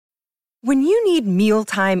When you need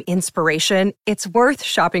mealtime inspiration, it's worth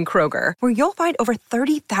shopping Kroger, where you'll find over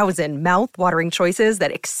 30,000 mouth-watering choices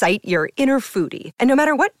that excite your inner foodie. And no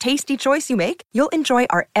matter what tasty choice you make, you'll enjoy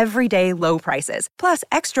our everyday low prices, plus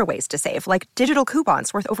extra ways to save, like digital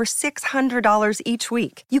coupons worth over $600 each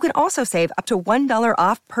week. You can also save up to $1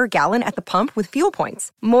 off per gallon at the pump with fuel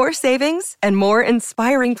points. More savings and more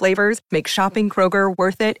inspiring flavors make shopping Kroger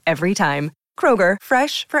worth it every time. Kroger,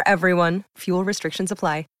 fresh for everyone. Fuel restrictions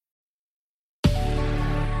apply.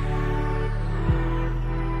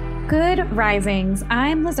 Good risings.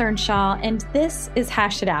 I'm Liz Earnshaw, and this is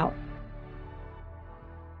Hash It Out.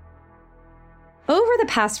 Over the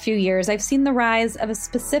past few years, I've seen the rise of a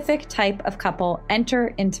specific type of couple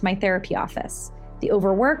enter into my therapy office. The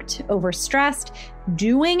overworked, overstressed,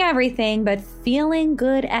 doing everything but feeling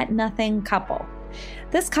good at nothing couple.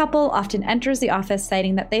 This couple often enters the office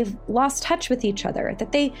citing that they've lost touch with each other,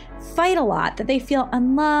 that they fight a lot, that they feel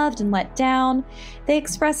unloved and let down. They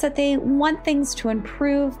express that they want things to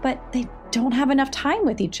improve, but they don't have enough time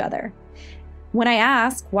with each other. When I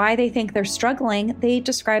ask why they think they're struggling, they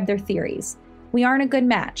describe their theories. We aren't a good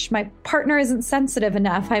match. My partner isn't sensitive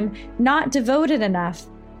enough. I'm not devoted enough.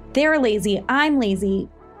 They're lazy. I'm lazy.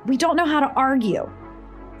 We don't know how to argue.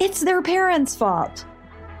 It's their parents' fault.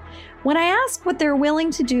 When I ask what they're willing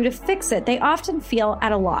to do to fix it, they often feel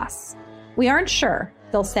at a loss. We aren't sure,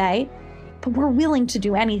 they'll say, but we're willing to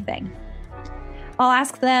do anything. I'll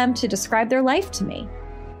ask them to describe their life to me.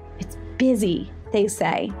 It's busy, they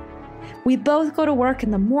say. We both go to work in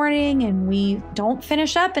the morning and we don't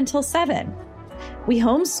finish up until 7. We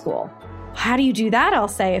homeschool. How do you do that, I'll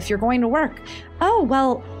say, if you're going to work? Oh,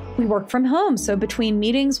 well, we work from home, so between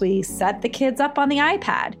meetings we set the kids up on the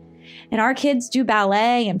iPad. And our kids do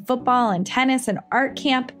ballet and football and tennis and art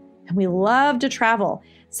camp, and we love to travel.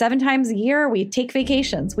 7 times a year, we take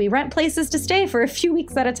vacations. We rent places to stay for a few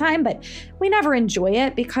weeks at a time, but we never enjoy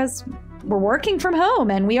it because we're working from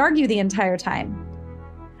home and we argue the entire time.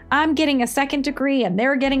 I'm getting a 2nd degree and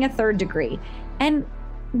they're getting a 3rd degree. And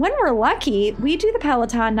when we're lucky, we do the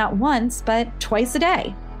Peloton not once, but twice a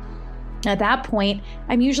day. At that point,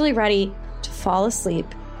 I'm usually ready to fall asleep,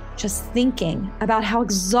 just thinking about how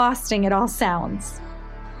exhausting it all sounds.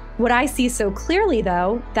 What I see so clearly,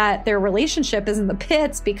 though, that their relationship is in the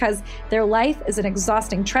pits because their life is an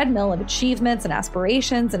exhausting treadmill of achievements and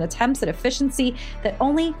aspirations and attempts at efficiency that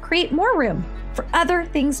only create more room for other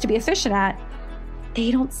things to be efficient at.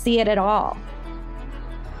 They don't see it at all.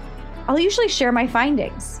 I'll usually share my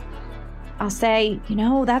findings. I'll say,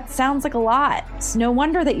 that sounds like a lot. It's no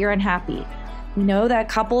wonder that you're unhappy. We know that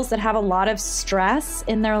couples that have a lot of stress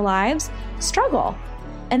in their lives struggle,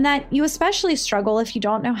 and that you especially struggle if you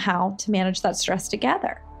don't know how to manage that stress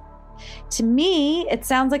together. To me, it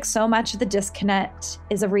sounds like so much of the disconnect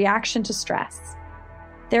is a reaction to stress.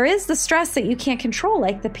 There is the stress that you can't control,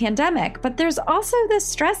 like the pandemic, but there's also this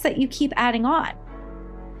stress that you keep adding on.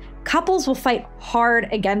 Couples will fight hard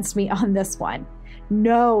against me on this one.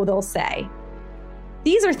 No, they'll say.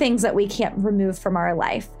 These are things that we can't remove from our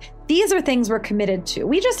life. These are things we're committed to.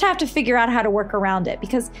 We just have to figure out how to work around it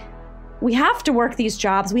because we have to work these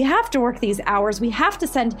jobs. We have to work these hours. We have to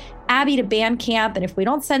send Abby to band camp. And if we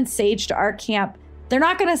don't send Sage to art camp, they're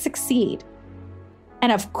not going to succeed.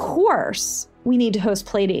 And of course, we need to host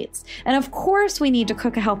play dates. And of course, we need to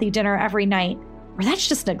cook a healthy dinner every night, or that's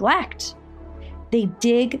just neglect. They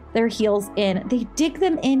dig their heels in. They dig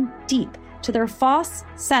them in deep to their false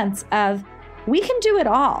sense of, we can do it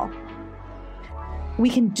all.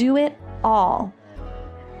 We can do it all.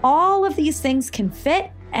 All of these things can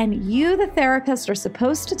fit, and you, the therapist, are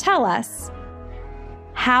supposed to tell us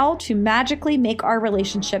how to magically make our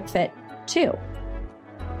relationship fit too.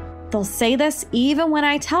 They'll say this even when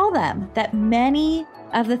I tell them that many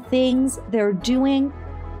of the things they're doing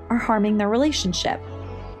are harming their relationship.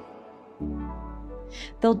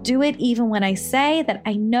 They'll do it even when I say that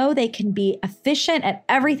I know they can be efficient at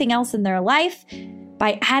everything else in their life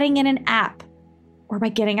by adding in an app or by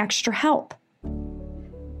getting extra help.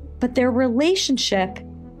 But their relationship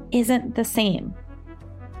isn't the same.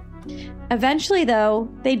 Eventually, though,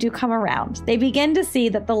 they do come around. They begin to see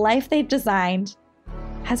that the life they've designed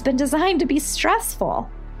has been designed to be stressful.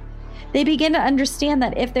 They begin to understand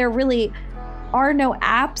that if there really are no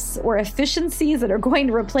apps or efficiencies that are going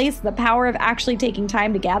to replace the power of actually taking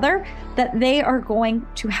time together, that they are going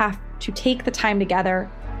to have to take the time together,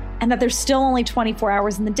 and that there's still only 24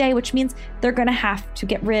 hours in the day, which means they're going to have to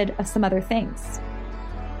get rid of some other things.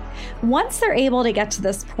 Once they're able to get to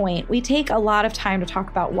this point, we take a lot of time to talk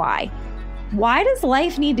about why. Why does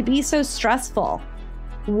life need to be so stressful?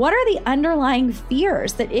 What are the underlying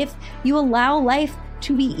fears that if you allow life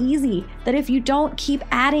to be easy, that if you don't keep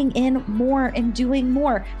adding in more and doing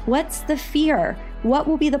more, what's the fear? What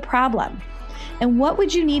will be the problem? And what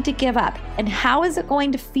would you need to give up? And how is it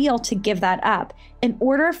going to feel to give that up in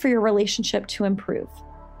order for your relationship to improve?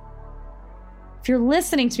 If you're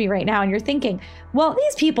listening to me right now and you're thinking, well,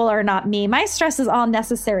 these people are not me. My stress is all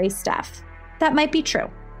necessary stuff. That might be true.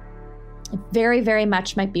 It very, very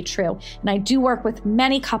much might be true. And I do work with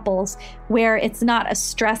many couples where it's not a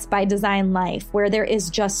stress by design life, where there is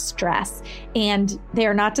just stress and they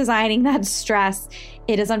are not designing that stress.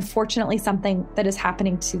 It is unfortunately something that is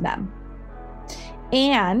happening to them.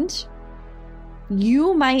 And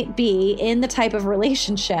you might be in the type of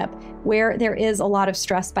relationship where there is a lot of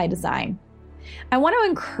stress by design. I want to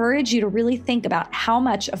encourage you to really think about how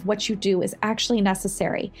much of what you do is actually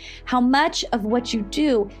necessary, how much of what you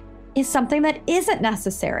do is something that isn't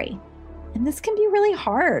necessary. And this can be really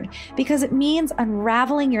hard because it means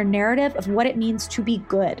unraveling your narrative of what it means to be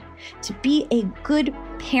good, to be a good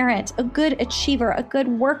parent, a good achiever, a good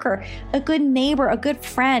worker, a good neighbor, a good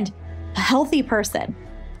friend, a healthy person.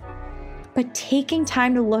 But taking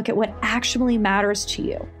time to look at what actually matters to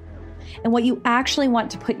you and what you actually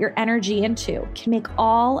want to put your energy into can make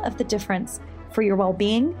all of the difference for your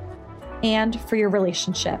well-being and for your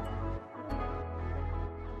relationship.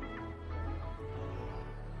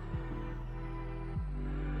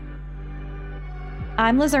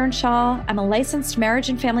 I'm Liz Earnshaw. I'm a licensed marriage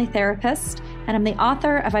and family therapist, and I'm the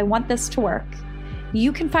author of I Want This to Work.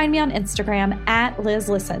 You can find me on Instagram at Liz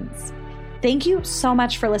Listens. Thank you so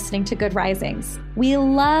much for listening to Good Risings. We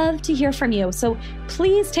love to hear from you, so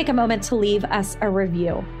please take a moment to leave us a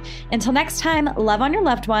review. Until next time, love on your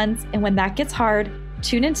loved ones, and when that gets hard,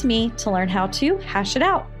 tune into me to learn how to hash it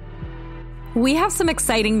out. We have some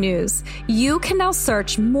exciting news. You can now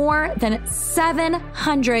search more than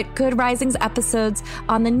 700 Good Risings episodes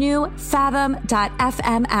on the new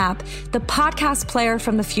Fathom.fm app, the podcast player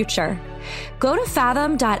from the future. Go to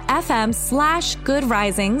fathom.fm/Good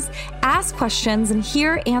Risings, ask questions, and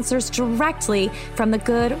hear answers directly from the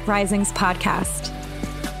Good Risings podcast.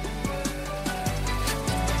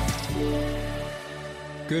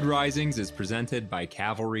 Good Risings is presented by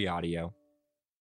Cavalry Audio.